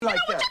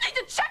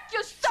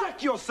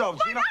yourself,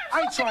 Gina.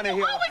 I ain't trying to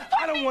hear it.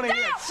 I don't want to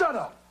hear it. Shut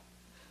up.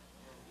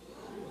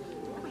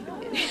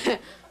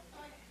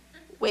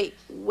 Wait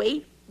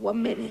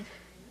 1 minute.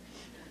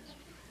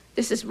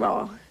 This is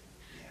wrong.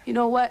 You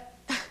know what?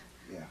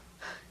 Yeah.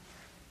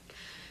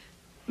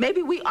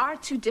 Maybe we are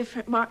too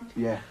different, Martin.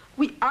 Yeah.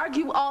 We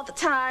argue all the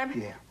time.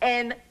 Yeah.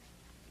 And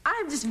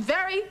I'm just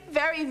very,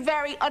 very,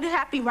 very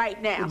unhappy right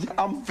now.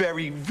 I'm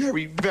very,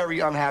 very,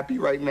 very unhappy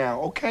right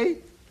now, okay?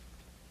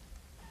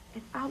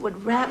 And I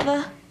would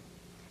rather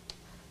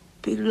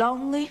be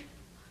lonely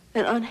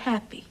than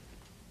unhappy.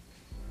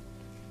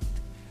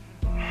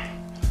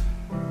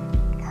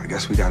 I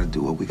guess we gotta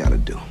do what we gotta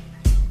do.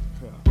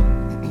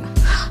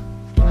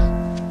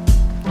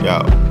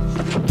 Yo.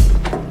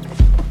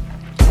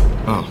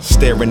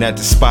 Staring at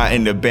the spot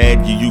in the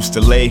bed you used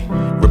to lay,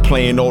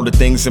 replaying all the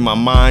things in my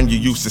mind you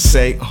used to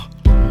say.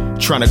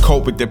 Trying to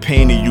cope with the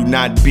pain of you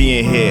not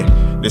being here.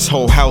 This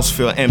whole house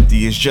feel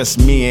empty, it's just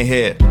me in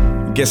here.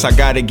 Guess I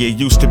gotta get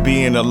used to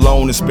being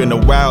alone. It's been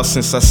a while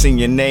since I seen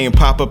your name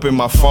pop up in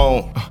my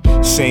phone,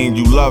 saying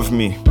you love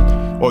me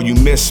or you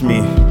miss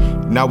me.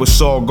 Now it's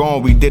all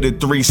gone, we did a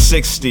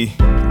 360.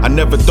 I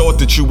never thought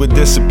that you would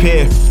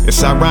disappear.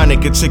 It's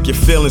ironic it took your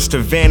feelings to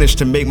vanish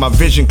to make my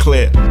vision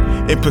clear.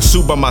 In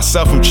pursuit by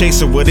myself, I'm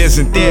chasing what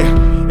isn't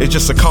there. It's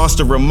just a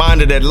constant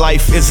reminder that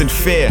life isn't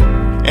fair.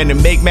 And to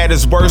make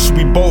matters worse,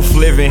 we both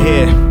living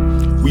here.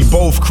 We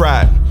both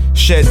cried,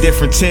 shed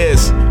different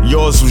tears.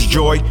 Yours was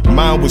joy,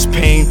 mine was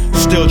pain.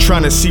 Still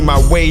trying to see my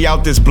way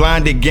out this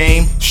blinded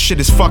game. Shit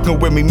is fucking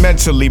with me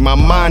mentally, my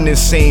mind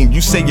insane.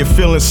 You say your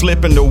feelings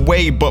slipping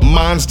away, but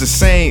mine's the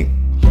same.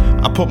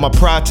 I put my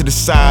pride to the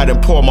side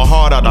and pour my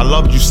heart out. I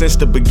loved you since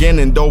the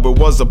beginning, though it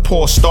was a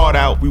poor start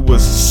out. We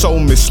was so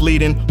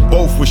misleading,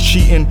 both was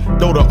cheating.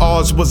 Though the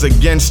odds was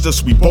against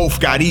us, we both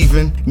got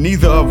even.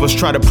 Neither of us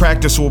tried to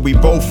practice what we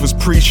both was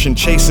preaching.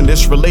 Chasing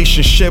this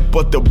relationship,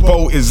 but the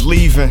boat is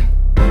leaving.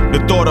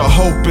 The thought of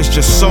hope is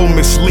just so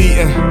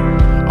misleading.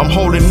 I'm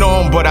holding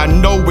on, but I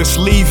know it's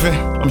leaving.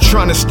 I'm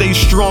trying to stay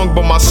strong,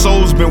 but my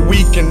soul's been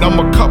weakened. I'm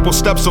a couple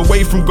steps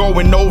away from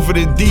going over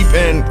the deep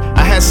end.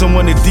 I had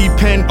someone to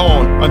depend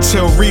on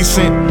until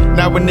recent.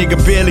 Now a nigga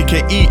barely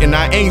can eat and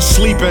I ain't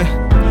sleeping.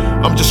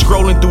 I'm just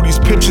scrolling through these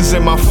pictures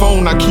in my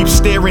phone. I keep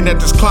staring at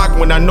this clock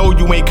when I know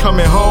you ain't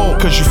coming home.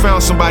 Cause you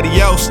found somebody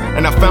else,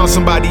 and I found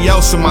somebody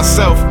else in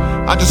myself.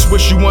 I just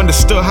wish you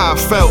understood how I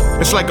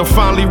felt. It's like I'm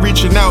finally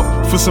reaching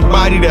out for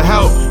somebody to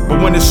help.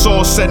 But when it's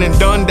all said and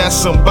done, that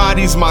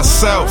somebody's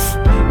myself.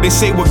 They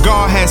say what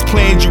God has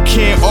planned you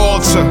can't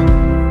alter.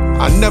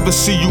 I never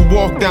see you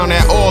walk down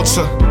that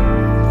altar.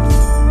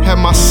 Had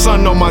my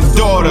son or my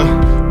daughter,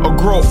 or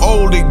grow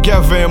old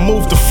together and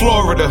move to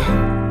Florida.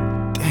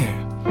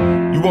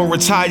 You won't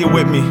retire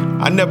with me.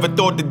 I never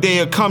thought the day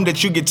would come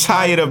that you get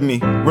tired of me.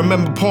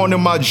 Remember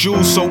pawning my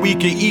jewels so we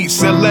could eat.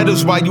 Sent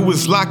letters while you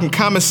was locked in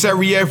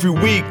commissary every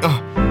week.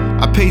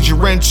 I paid your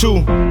rent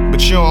too,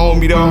 but you don't owe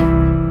me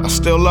though. I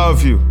still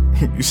love you.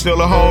 You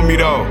still a homie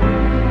though.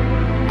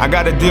 I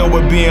gotta deal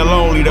with being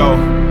lonely though.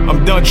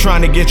 I'm done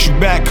trying to get you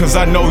back cause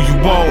I know you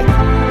won't.